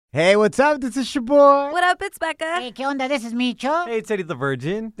Hey, what's up? This is your boy. What up? It's Becca. Hey, ¿qué onda? This is Micho. Hey, it's Eddie the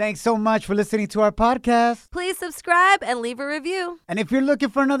Virgin. Thanks so much for listening to our podcast. Please subscribe and leave a review. And if you're looking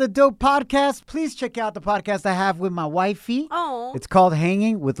for another dope podcast, please check out the podcast I have with my wifey. Oh. It's called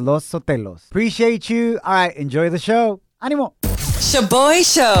Hanging with Los Sotelos. Appreciate you. All right, enjoy the show. Ánimo. Shaboy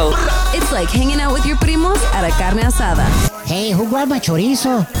Show. It's like hanging out with your primos at a carne asada. Hey, who grabbed my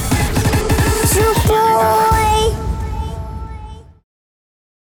chorizo?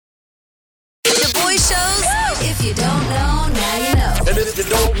 Shaboy shows. If you don't know, now you know. And if you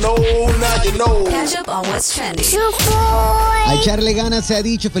don't know, now you know. Catch up on what's trending. A echarle ganas, se ha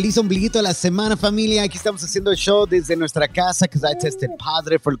dicho. Feliz ombliguito de la semana, familia. Aquí estamos haciendo el show desde nuestra casa because I tested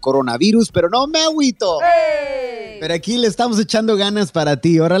positive for el coronavirus, pero no me agüito. Hey. Pero aquí le estamos echando ganas para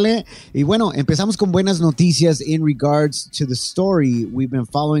ti, órale. Y bueno, empezamos con buenas noticias in regards to the story we've been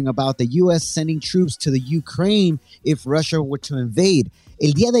following about the U.S. sending troops to the Ukraine if Russia were to invade.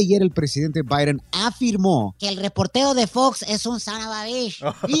 El día de ayer, el presidente Biden afirmó Que el reportero de Fox es un son of a bitch.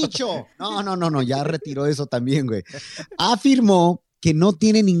 Dicho. No, ya retiró eso también, güey. Afirmó que no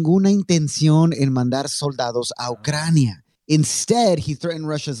tiene ninguna intención en mandar soldados a Ucrania. Instead, he threatened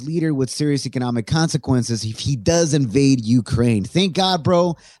Russia's leader with serious economic consequences if he does invade Ukraine. Thank God,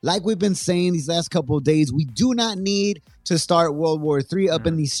 bro. Like we've been saying these last couple of days, we do not need to start World War III up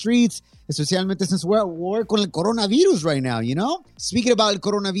in these streets, especialmente since we're at war con el coronavirus right now, you know? Speaking about el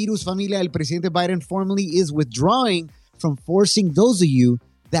coronavirus, familia, el presidente Biden formally is withdrawing from forcing those of you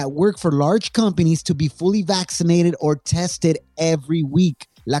that work for large companies to be fully vaccinated or tested every week.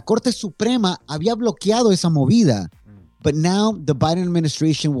 La Corte Suprema había bloqueado esa movida. But now the Biden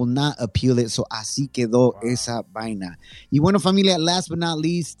administration will not appeal it. So así quedó esa vaina. Y bueno, familia, last but not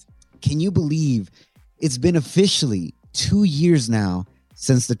least, can you believe it's been officially 2 years now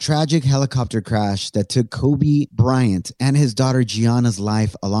since the tragic helicopter crash that took Kobe Bryant and his daughter Gianna's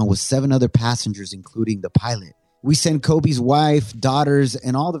life, along with 7 other passengers, including the pilot. We send Kobe's wife, daughters,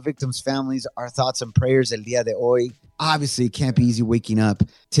 and all the victims' families our thoughts and prayers el día de hoy. Obviously, it can't be easy waking up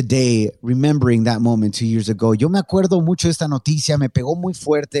today, remembering that moment 2 years ago. Yo me acuerdo mucho de esta noticia. Me pegó muy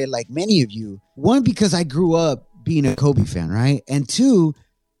fuerte, like many of you. One, because I grew up being a Kobe fan, right? And two,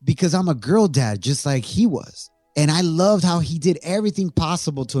 because I'm a girl dad, just like he was. And I loved how he did everything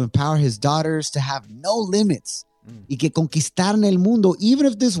possible to empower his daughters to have no limits. Y que conquistaran el mundo, even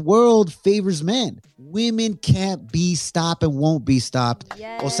if this world favors men. Women can't be stopped and won't be stopped.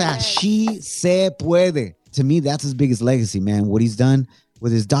 Yes. O sea, she se puede. To me, that's his biggest legacy, man. What he's done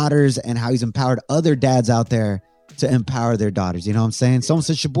with his daughters and how he's empowered other dads out there to empower their daughters. You know what I'm saying? Somos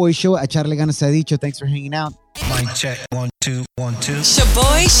el Shaboy Show. A echarle ganas se ha dicho. Thanks for hanging out. Mic check. 1, 2, 1, 2.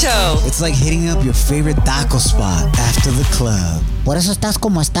 Shaboy Show. It's like hitting up your favorite taco spot after the club. Por eso estás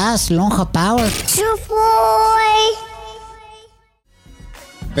como estás, lonja power.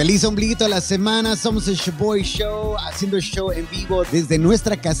 Feliz ombliguito de la semana. Somos el Shaboy Show, haciendo el show en vivo desde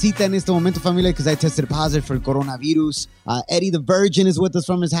nuestra casita en este momento, familia, because I tested positive for el coronavirus. Eddie the Virgin is with us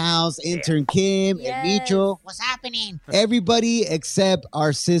from his house. Intern Kim, Yes. and Micho. What's happening? Everybody except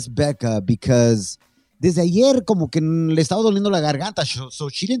our sis Becca, because desde ayer como que le estaba doliendo la garganta, so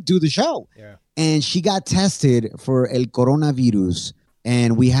she didn't do the show. Yeah. And she got tested for el coronavirus,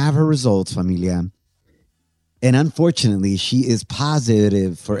 and we have her results, familia. And unfortunately, she is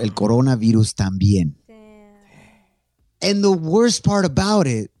positive for el coronavirus también. And the worst part about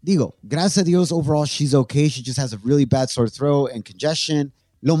it, digo, gracias a Dios, overall, she's okay. She just has a really bad sore throat and congestion.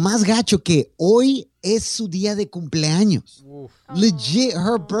 Lo más gacho que hoy es su día de cumpleaños. Oof. Legit,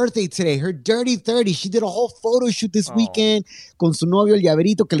 her birthday today, her dirty 30. She did a whole photo shoot this weekend con su novio, el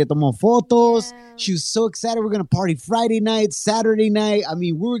llaverito, que le tomó fotos. Yeah. She was so excited. We're going to party Friday night, Saturday night. I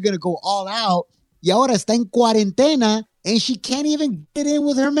mean, we were going to go all out. Y ahora está en cuarentena, and she can't even get in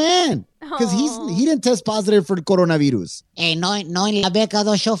with her man. Because he didn't test positive for the coronavirus. Hey, knowing La Becca,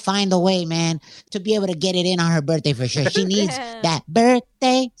 though, she'll find a way, man, to be able to get it in on her birthday for sure. She needs that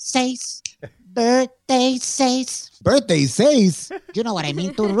birthday says. Birthday says. Birthday says. You know what I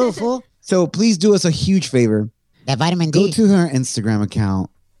mean, tu Rufo. So please do us a huge favor. That vitamin Go D. to her Instagram account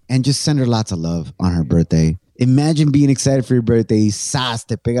and just send her lots of love on her birthday. Imagine being excited for your birthday. Sas,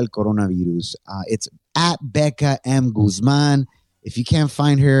 te pega el coronavirus. It's at Becca M. Guzman. If you can't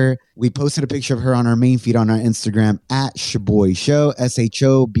find her, we posted a picture of her on our main feed on our Instagram at Shaboy Show,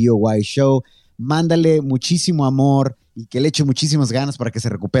 SHOBOY Show. Mándale muchísimo amor y que le eche muchísimas ganas para que se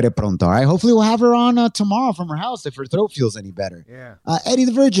recupere pronto. All right. Hopefully we'll have her on tomorrow from her house if her throat feels any better. Yeah. Eddie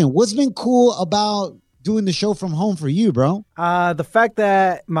the Virgin, what's been cool about doing the show from home for you, bro? The fact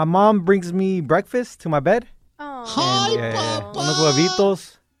that my mom brings me breakfast to my bed. Oh. Hi, Yeah, Papa. unos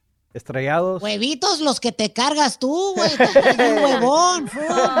huevitos. estrellados. Huevitos los que te cargas tú, güey. Estás un huevón.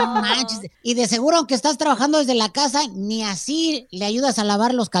 No manches. Y de seguro, aunque estás trabajando desde la casa, ni así le ayudas a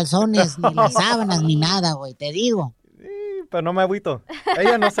lavar los calzones, ni las sábanas, ni nada, güey. Te digo. Pero no me agüito.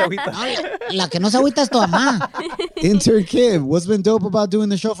 Ella no se agüita. No, la que no se agüita es tu mamá. Intern Kid, what's been dope about doing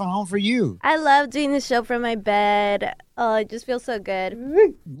the show from home for you? I love doing the show from my bed. Oh, it just feels so good.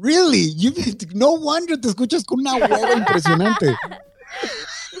 Really? No wonder te escuchas con una hueva impresionante.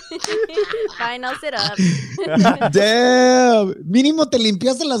 Fine, I'll sit up. Damn. Mínimo te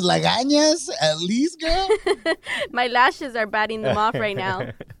limpiaste las lagañas, at least, girl. My lashes are batting them off right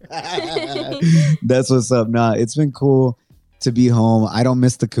now. That's what's up. Nah, it's been cool to be home. I don't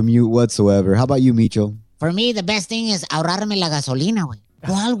miss the commute whatsoever. How about you, Micho? For me, the best thing is ahorrarme la gasolina, güey.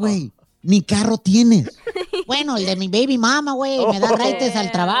 ¿Cuál, güey? Ni carro tienes. Bueno, el de mi baby mama, güey. Me da raites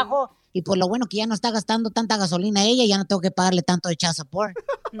al trabajo. Y por lo bueno que ya no está gastando tanta gasolina ella, ya no tengo que pagarle tanto de child support.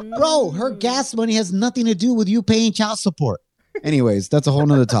 Bro, her gas money has nothing to do with you paying child support. Anyways, that's a whole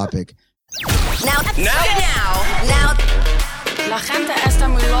nother topic. Now. La gente está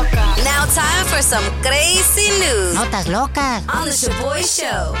muy loca. Now time for some crazy news Notas locas. on the Shaboy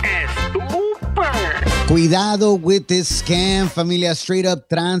Show. Cuidado with this scam, familia, straight up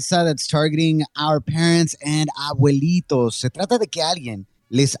tranza that's targeting our parents and abuelitos. Se trata de que alguien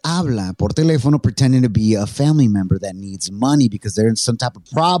les habla por teléfono pretending to be a family member that needs money because they're in some type of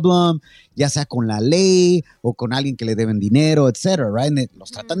problem, ya sea con la ley o con alguien que le deben dinero, etc. Right?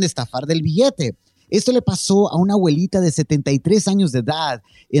 Los tratan de estafar del billete. Esto le pasó a una abuelita de 73 años de edad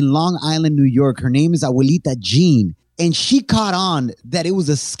in Long Island, New York. Her name is Abuelita Jean. And she caught on that it was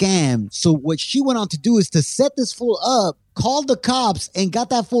a scam. So what she went on to do is to set this fool up, called the cops, and got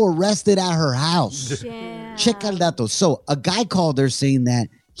that fool arrested at her house. Yeah. Check el dato. So a guy called her saying that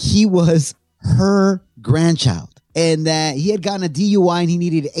he was her grandchild and that he had gotten a DUI and he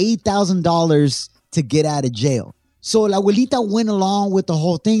needed $8,000 to get out of jail. So la abuelita went along with the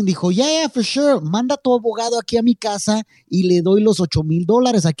whole thing. Dijo, yeah, for sure. Manda tu abogado aquí a mi casa y le doy los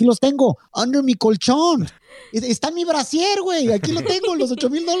 $8,000. Aquí los tengo, under mi colchón. Está en mi brasier, güey. Aquí lo tengo, los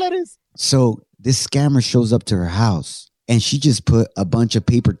 $8,000. So this scammer shows up to her house and she just put a bunch of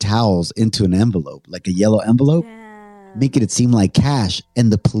paper towels into an envelope, like a yellow envelope. Yeah. Making it seem like cash,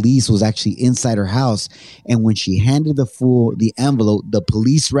 and the police was actually inside her house. And when she handed the fool the envelope, the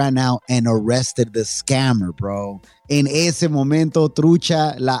police ran out and arrested the scammer, bro. En ese momento,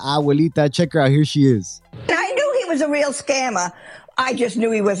 trucha, la abuelita, check her out, here she is. I knew he was a real scammer. I just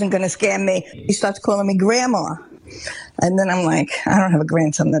knew he wasn't going to scam me. He starts calling me grandma. And then I'm like, I don't have a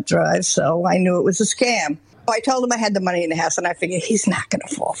grandson that drives, so I knew it was a scam. I told him I had the money in the house, and I figured he's not going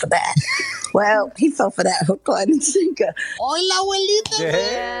to fall for that. Well, he fell for that hook, line, and sinker. Oh, la abuelita,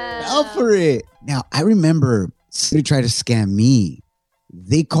 Yeah. fell for it. Now, I remember somebody tried to scam me.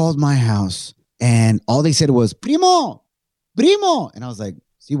 They called my house, and all they said was, primo, primo. And I was like,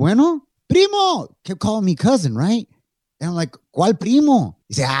 sí, bueno, primo. Kept calling me cousin, right? And I'm like, ¿cuál primo?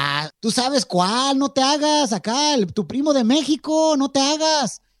 Dice, tú sabes cuál, no te hagas acá, tu primo de México, no te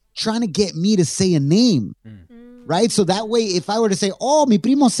hagas. Trying to get me to say a name, right? So that way, if I were to say, oh, mi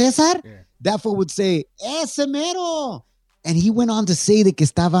primo César, that fool would say, ese mero. And he went on to say that que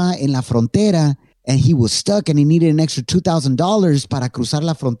estaba en la frontera and he was stuck and he needed an extra $2,000 para cruzar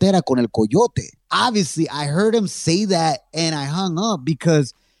la frontera con el coyote. Obviously, I heard him say that and I hung up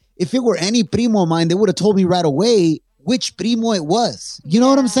because if it were any primo of mine, they would have told me right away which primo it was. You know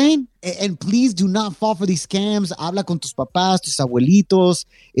what I'm saying? And please do not fall for these scams. Habla con tus papás, tus abuelitos.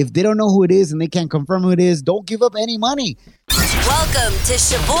 If they don't know who it is and they can't confirm who it is, don't give up any money. Welcome to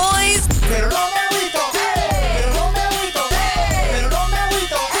Shaboy's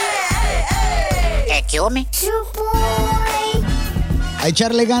Excuse me. A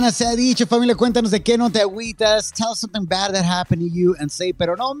echarle ganas se ha dicho. Familia, cuéntanos de qué no te agüitas. Tell something bad that happened to you and say,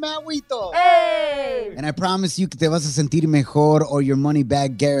 pero no me agüito. Hey! And I promise you que te vas a sentir mejor or your money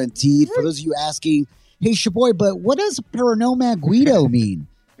back guaranteed. For those of you asking, hey, Shaboy, but what does pero no me agüito mean?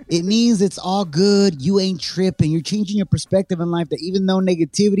 It means it's all good. You ain't tripping. You're changing your perspective in life that even though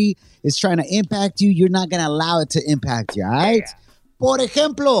negativity is trying to impact you, you're not going to allow it to impact you, all right? Por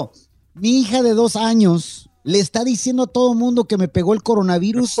ejemplo, mi hija de 2 años le está diciendo a todo el mundo que me pegó el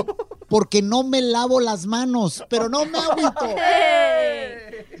coronavirus porque no me lavo las manos, pero no me agüito.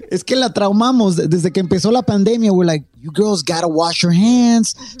 Es que la traumamos desde que empezó la pandemia. We're like, you girls gotta wash your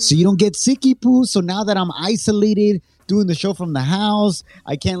hands so you don't get sicky poo. So now that I'm isolated, doing the show from the house,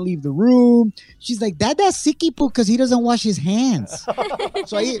 I can't leave the room. She's like, that's sicky poo because he doesn't wash his hands.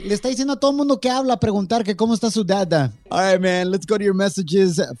 So ahí le está diciendo a todo el mundo que habla a preguntar que cómo está su dada. All right, man, let's go to your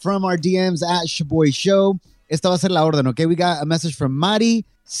messages from our DMs at Shaboy Show. esta va a ser la orden, ¿ok? We got a message from Mari,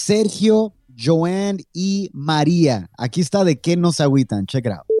 Sergio, Joanne y María. Aquí está de qué nos agüitan. Check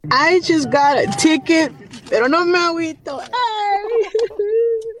it out. I just got a ticket, pero no me agüito.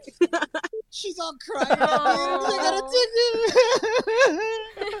 She's all crying. I got a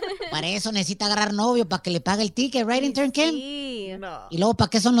ticket. Para eso necesita agarrar novio para que le pague el ticket, right, intern Kim? Sí. Y luego, ¿para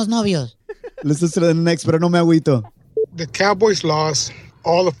qué son los novios? Let's listen to the next, pero no me agüito. The Cowboys lost.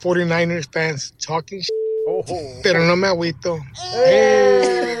 All the 49ers fans talking pero no me agüito.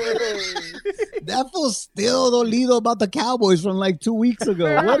 That fool's still dolido about the Cowboys from like 2 weeks ago.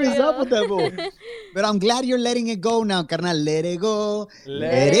 What is up with that fool? But I'm glad you're letting it go now, carnal. Let it go.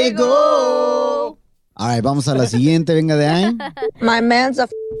 Let it go. All right, vamos a la siguiente. Venga de ahí. My man's a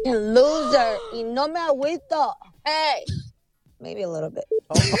loser. Y no me agüito. Hey. Maybe a little bit.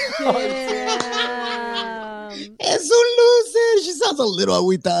 Es un loser. She sounds a little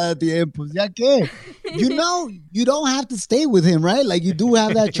agüitada tiempos. ¿Ya qué? You know, you don't have to stay with him, right? Like, you do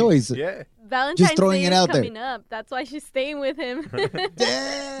have that choice. Yeah. Valentine's Just throwing Day it is out there. coming up. That's why she's staying with him.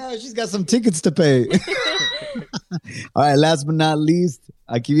 Damn, she's got some tickets to pay. All right, last but not least,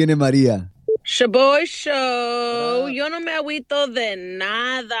 aquí viene María. Shaboy Show. Yo no me agüito de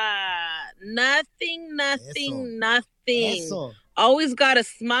nada. Nothing. Eso. Always got a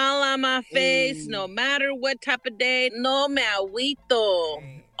smile on my face, no matter what type of day. No me agüito.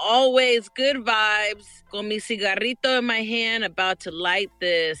 Always good vibes. Con mi cigarrito in my hand, about to light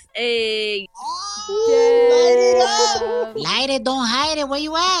this. Hey. Light it up. Light it, don't hide it. Where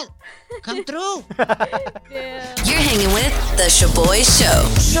you at? Come through. You're hanging with The Shaboy Show.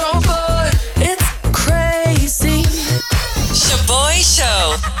 Shaboy, it's crazy. Shaboy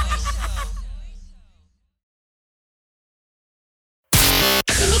Show.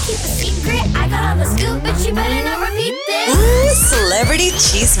 Can you keep a secret? I got all the scoop, but you better not repeat this. Ooh, Celebrity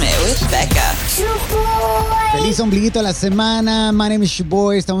Cheesemate with Becca. Feliz ombliguito de la semana. My name is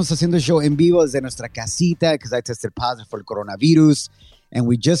Shaboy. Estamos haciendo el show en vivo desde nuestra casita because I tested positive for el coronavirus. And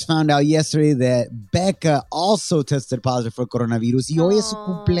we just found out yesterday that Becca also tested positive for coronavirus. Y hoy es su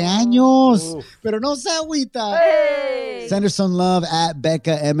cumpleaños. Pero no se agüita. Hey. Send her some love at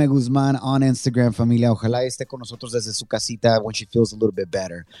Becca M. Guzman on Instagram, familia. Ojalá esté con nosotros desde su casita when she feels a little bit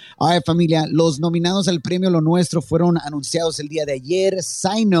better. All right, familia. Los nominados al premio Lo Nuestro fueron anunciados el día de ayer.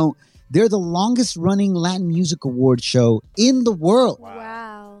 Side note, they're the longest running Latin music award show in the world. Wow.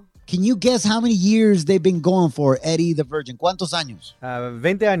 Can you guess how many years they've been going for, Eddie the Virgin? ¿Cuántos años?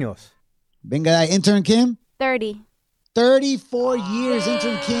 20 años. Venga, intern Kim. 30. 34 years,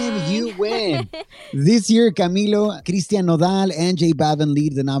 intern Kim, you win. This year, Camilo, Cristian Nodal, and J Balvin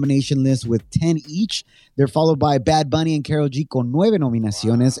lead the nomination list with 10 each. They're followed by Bad Bunny and Karol G con 9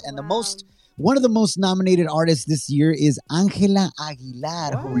 nominaciones. And one of the most nominated artists this year is Ángela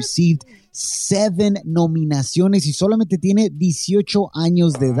Aguilar, who received 7 nominaciones y solamente tiene 18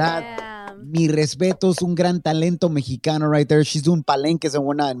 años de edad. Mi respetos, un gran talento mexicano right there. She's doing palenques and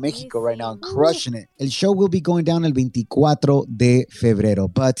whatnot in Mexico right now and crushing it. El show will be going down el 24 de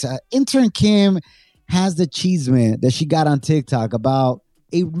febrero. But intern Kim has the chisme that she got on TikTok about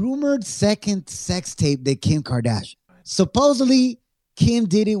a rumored second sex tape that Kim Kardashian. Supposedly, Kim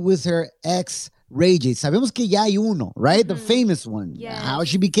did it with her ex, Ray J. Sabemos que ya hay uno, right? The famous one. Yes. How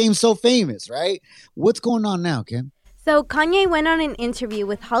she became so famous, right? What's going on now, Kim? So Kanye went on an interview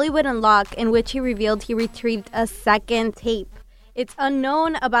with Hollywood Unlocked in which he revealed he retrieved a second tape. It's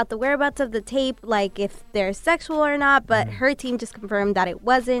unknown about the whereabouts of the tape, like if they're sexual or not, but her team just confirmed that it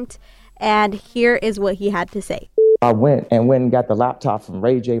wasn't. And here is what he had to say. I went and got the laptop from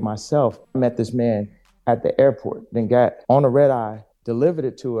Ray J myself. I met this man at the airport, then got on a red eye, delivered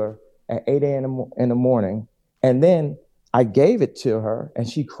it to her at 8 a.m. in the morning. And then I gave it to her and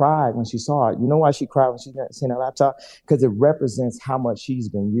she cried when she saw it. You know why she cried when she seen that laptop? Because it represents how much she's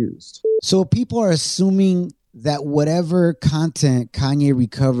been used. So people are assuming that whatever content Kanye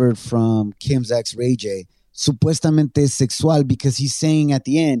recovered from Kim's ex Ray J supuestamente es sexual because he's saying at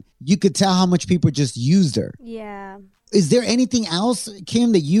the end, you could tell how much people just used her. Yeah. Is there anything else,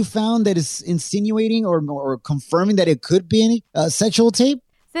 Kim, that you found that is insinuating or confirming that it could be a sexual tape?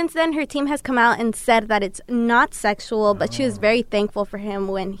 Since then, her team has come out and said that it's not sexual, but she was very thankful for him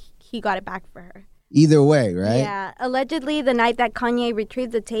when he got it back for her. Either way, right? Yeah. Allegedly, the night that Kanye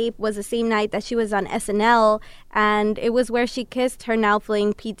retrieved the tape was the same night that she was on SNL, and it was where she kissed her now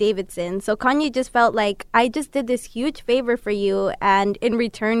fling Pete Davidson. So Kanye just felt like, I just did this huge favor for you, and in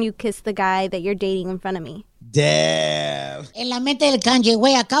return, you kissed the guy that you're dating in front of me. Damn. En la mente del Kanye,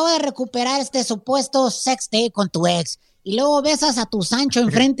 güey, acabo de recuperar este supuesto sex tape con tu ex. y luego besas a tu Sancho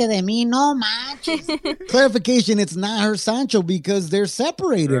enfrente de mí. No manches. Clarification, it's not her Sancho because they're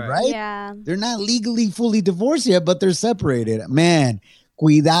separated, right? Yeah. They're not legally fully divorced yet, but they're separated. Man,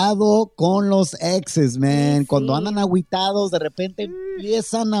 cuidado con los exes, man. Sí. Cuando andan agüitados, de repente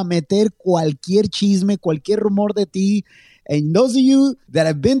empiezan a meter cualquier chisme, cualquier rumor de ti. And those of you that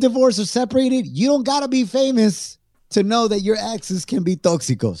have been divorced or separated, you don't gotta be famous to know that your exes can be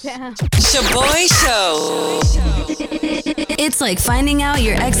tóxicos. Yeah. Shaboy Show. It's like finding out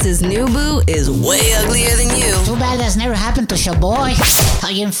your ex's new boo is way uglier than you. Too bad that's never happened to Shaboy. How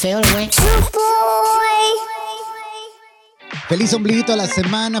you feel, güey? Feliz ombliguito a la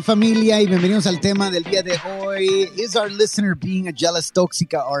semana, familia, y bienvenidos al tema del día de hoy. Is our listener being a jealous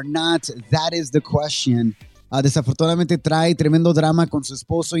tóxica or not? That is the question. Desafortunadamente trae tremendo drama con su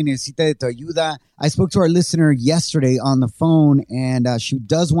esposo y necesita de tu ayuda. I spoke to our listener yesterday on the phone, and she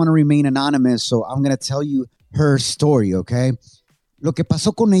does want to remain anonymous, so I'm going to tell you her story, okay? Lo que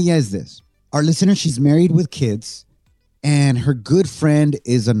pasó con ella is this. Our listener, she's married with kids, and her good friend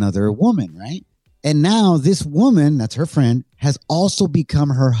is another woman, right? And now this woman, that's her friend, has also become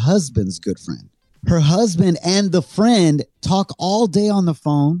her husband's good friend. Her husband and the friend talk all day on the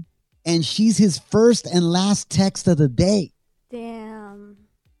phone, and she's his first and last text of the day. Damn.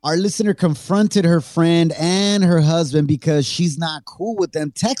 Our listener confronted her friend and her husband because she's not cool with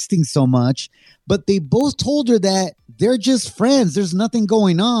them texting so much, but they both told her that they're just friends. There's nothing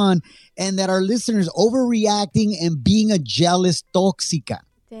going on, and that our listener is overreacting and being a jealous tóxica.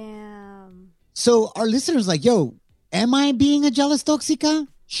 Damn. So our listener's like, yo, am I being a jealous tóxica?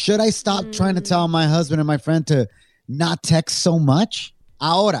 Should I stop trying to tell my husband and my friend to not text so much?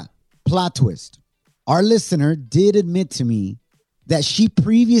 Ahora, plot twist. Our listener did admit to me that she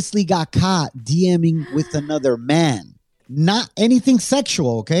previously got caught DMing with another man. Not anything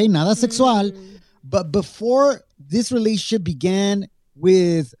sexual, okay? Nada sexual. But before this relationship began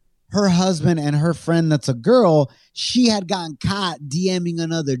with her husband and her friend that's a girl, she had gotten caught DMing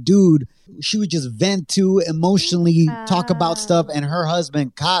another dude. She would just vent to, emotionally talk about stuff, and her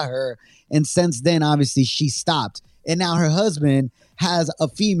husband caught her. And since then, obviously, she stopped. And now her husband has a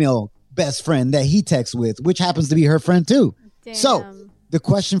female best friend that he texts with, which happens to be her friend too. Damn. So the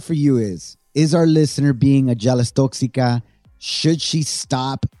question for you is our listener being a jealous tóxica? Should she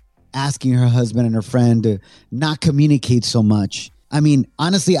stop asking her husband and her friend to not communicate so much? I mean,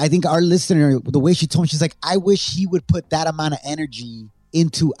 honestly, I think our listener, the way she told me, she's like, I wish he would put that amount of energy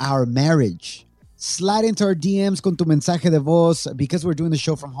into our marriage. Slide into our DMs con tu mensaje de voz. Because we're doing the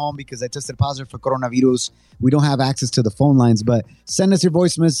show from home, because I tested positive for coronavirus, we don't have access to the phone lines, but send us your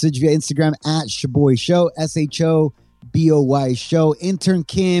voice message via Instagram at Shaboy Show, SHOBOY Show. Intern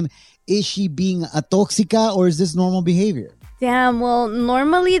Kim, is she being a tóxica or is this normal behavior? Damn, well,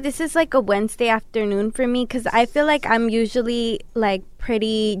 normally this is like a Wednesday afternoon for me because I feel like I'm usually like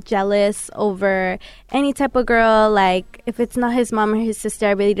pretty jealous over any type of girl. Like if it's not his mom or his sister,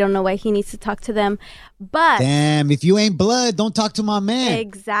 I really don't know why he needs to talk to them. But damn, if you ain't blood, don't talk to my man.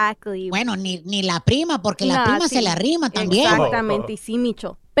 Exactly. Bueno, ni la prima, porque la prima se la rima también. Exactamente, sí,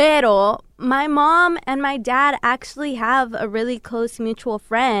 Micho. Pero my mom and my dad actually have a really close mutual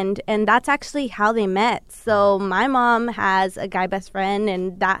friend, and that's actually how they met. So my mom has a guy best friend,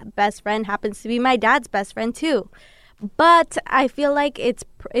 and that best friend happens to be my dad's best friend too. But I feel like it's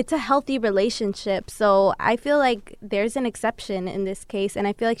a healthy relationship. So I feel like there's an exception in this case, and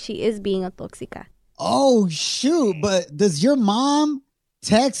I feel like she is being a tóxica. Oh, shoot. But does your mom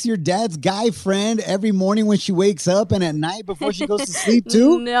text your dad's guy friend every morning when she wakes up and at night before she goes to sleep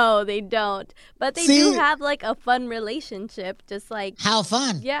too? No, they don't. But they do have like a fun relationship. Just like... How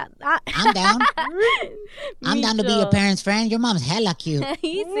fun? Yeah. I'm down. I'm down to be your parents' friend. Your mom's hella cute.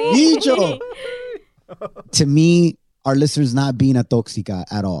 Micho. To me, our listener's not being a tóxica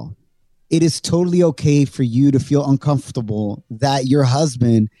at all. It is totally okay for you to feel uncomfortable that your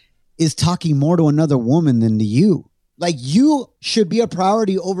husband is talking more to another woman than to you. Like, you should be a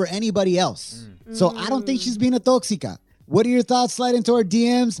priority over anybody else. So I don't think she's being a tóxica. What are your thoughts? Slide into our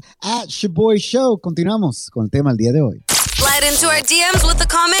DMs at Shaboy Show. Continuamos con el tema del día de hoy. Slide into our DMs with a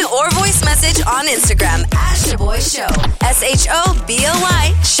comment or voice message on Instagram at Shaboy Show.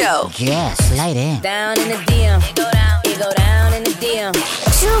 SHOBOY Show. Yeah, slide in. Down in the DM. You go down in the DM.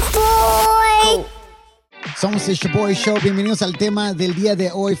 Shaboy. Somos el Shaboy Show. Bienvenidos al tema del día de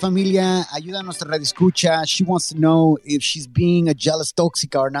hoy, familia. Ayuda a nuestra radioescucha. She wants to know if she's being a jealous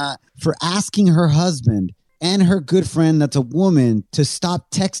tóxica or not for asking her husband and her good friend that's a woman to stop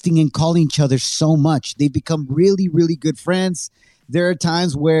texting and calling each other so much. They've become really, really good friends. There are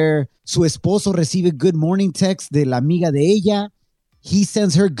times where su esposo recibe good morning texts de la amiga de ella, He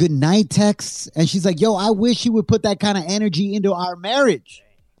sends her good night texts, and she's like, yo, I wish he would put that kind of energy into our marriage.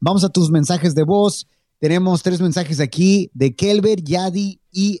 Vamos a tus mensajes de voz. Tenemos 3 mensajes aquí de Kelber, Yadi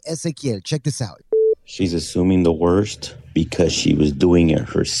y Ezequiel. Check this out. She's assuming the worst because she was doing it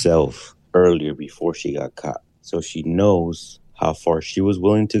herself earlier before she got caught. So she knows how far she was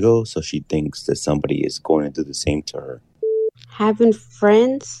willing to go, so she thinks that somebody is going to do the same to her. Having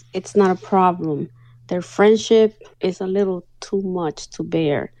friends, it's not a problem. Their friendship is a little too much to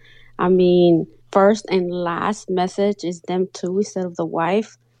bear. I mean, first and last message is them two instead of the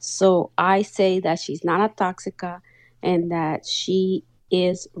wife. So I say that she's not a toxica and that she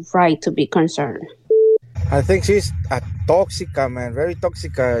is right to be concerned. I think she's a toxica, man. Very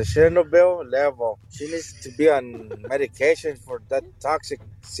toxica. Chernobyl level. She needs to be on medication for that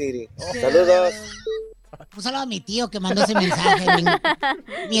toxicity. Saludos. Un saludo a mi tío que mandó ese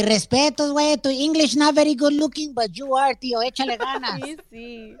mensaje. Mi respetos, güey. Tu English not very good looking, but you are, tío. Échale ganas.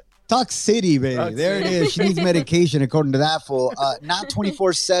 Sí. Talk City, baby. There it is. She needs medication, according to that fool. Not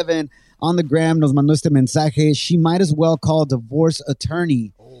 24/7 on the gram nos mandó este mensaje. She might as well call a divorce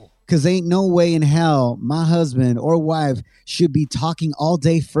attorney. Because ain't no way in hell my husband or wife should be talking all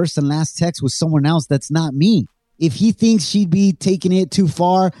day first and last text with someone else that's not me. If he thinks she'd be taking it too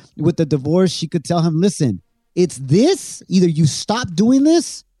far with the divorce, she could tell him, listen, it's this. Either you stop doing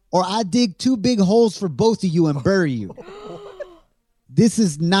this or I dig 2 big holes for both of you and bury you. This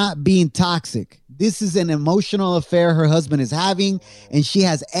is not being toxic. This is an emotional affair her husband is having, and she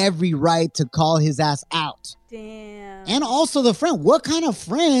has every right to call his ass out. Damn. And also the friend. What kind of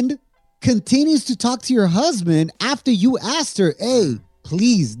friend continues to talk to your husband after you asked her, hey,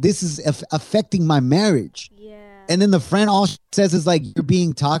 please, this is affecting my marriage? Yeah. And then the friend all says is like, you're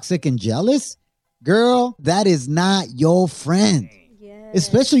being toxic and jealous? Girl, that is not your friend. Yes.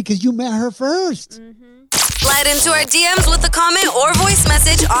 Especially because you met her first. Mm-hmm. Slide into our DMs with a comment or voice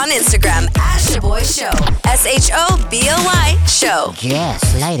message on Instagram at Shaboy Show. SHOBOY Show. Yeah,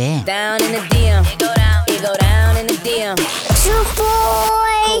 slide in. Down in the DM. It go down in the DM.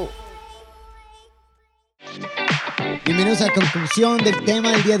 Shaboy. Bienvenidos a la conclusión del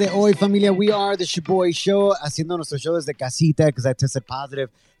tema del día de hoy, familia. We are the Shaboy Show, haciendo nuestro show desde casita because I tested positive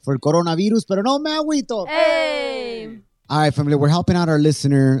for el coronavirus, pero no me agüito. Hey. All right, family, we're helping out our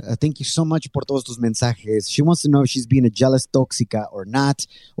listener. Thank you so much por todos tus mensajes. She wants to know if she's being a jealous tóxica or not,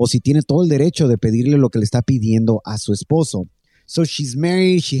 o si tiene todo el derecho de pedirle lo que le está pidiendo a su esposo. So she's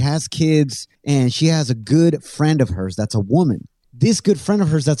married, she has kids, and she has a good friend of hers that's a woman. This good friend of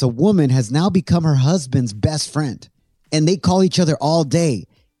hers that's a woman has now become her husband's best friend. And they call each other all day.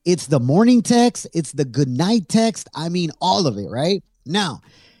 It's the morning text. It's the good night text. I mean, all of it, right? Now,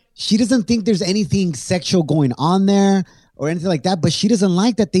 she doesn't think there's anything sexual going on there or anything like that, but she doesn't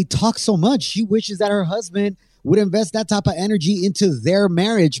like that they talk so much. She wishes that her husband would invest that type of energy into their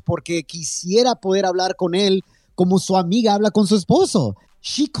marriage porque quisiera poder hablar con él como su amiga habla con su esposo.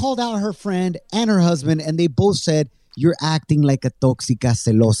 She called out her friend and her husband, and they both said, you're acting like a tóxica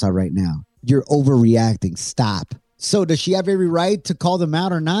celosa right now. You're overreacting. Stop. So does she have every right to call them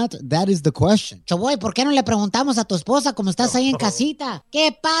out or not? That is the question. Choboy, ¿por qué no le preguntamos a tu esposa como estás ahí en casita?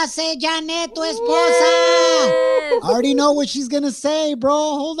 ¿Qué pase, Janet, tu esposa? I already know what she's going to say, bro.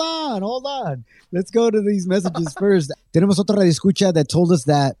 Hold on. Let's go to these messages first. Tenemos otra radioescucha that told us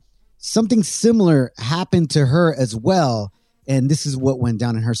that something similar happened to her as well. And this is what went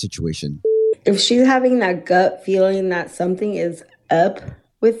down in her situation. If she's having that gut feeling that something is up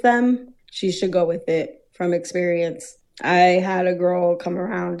with them, she should go with it. From experience, I had a girl come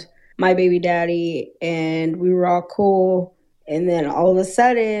around my baby daddy and we were all cool. And then all of a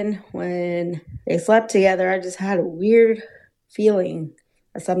sudden, when they slept together, I just had a weird feeling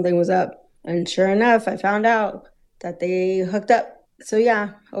that something was up. And sure enough, I found out that they hooked up. So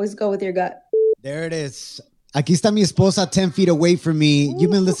yeah, always go with your gut. There it is. Aquí está mi esposa 10 feet away from me.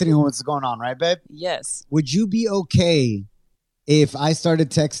 You've been listening to what's going on, right, babe? Yes. Would you be okay if I started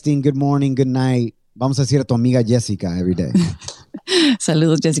texting good morning, good night, vamos a decir a tu amiga Jessica every day?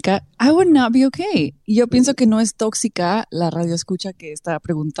 Saludos, Jessica. I would not be okay. Yo pienso que no es tóxica la radio escucha que está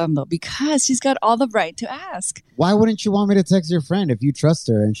preguntando because she's got all the right to ask. Why wouldn't you want me to text your friend if you trust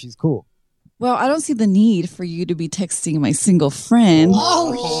her and she's cool? Well, I don't see the need for you to be texting my single friend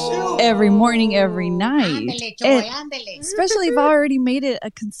every morning, every night. Ándele. Especially if I already made it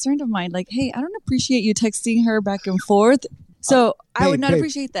a concern of mine. Like, hey, I don't appreciate you texting her back and forth. So I would not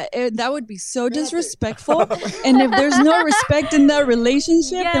appreciate that. That would be so disrespectful. And if there's no respect in that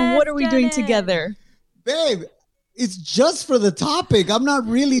relationship, then what are we doing together? Babe, It's just for the topic. I'm not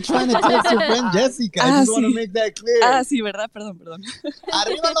really trying to text your friend Jessica. I just want to make that clear. Sí, ¿verdad? Perdón.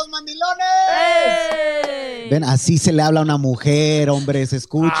 ¡Arriba los mandilones! Ven, así se le habla a una mujer, hombres,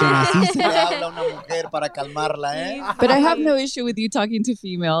 escuchen. Así se le habla a una mujer para calmarla, ¿eh? But I have no issue with you talking to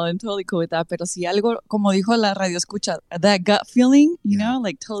female and totally cool with that. Pero si algo, como dijo la radio escucha, that gut feeling, you know,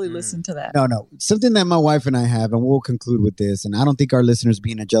 like totally listen to that. No. Something that my wife and I have, and we'll conclude with this, and I don't think our listeners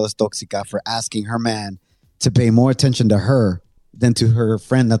being a jealous toxica for asking her man to pay more attention to her than to her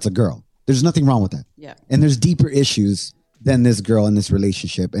friend that's a girl. There's nothing wrong with that. Yeah. And there's deeper issues than this girl in this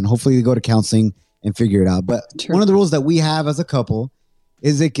relationship. And hopefully they go to counseling and figure it out. But one of the rules that we have as a couple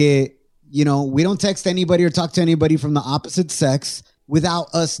is that, you know, we don't text anybody or talk to anybody from the opposite sex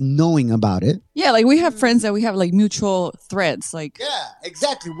without us knowing about it. Yeah, like we have friends that we have like mutual threads. Like, yeah,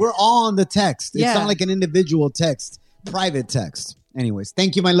 exactly. We're all on the text. It's not like an individual text, private text. Anyways,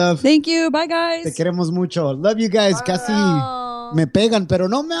 thank you, my love. Thank you. Bye, guys. Te queremos mucho. Love you guys. Casi me pegan, pero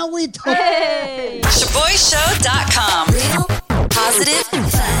no me agüito. ShaboyShow.com. Real, positive,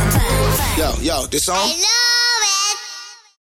 fun. Yo, this song? Hello.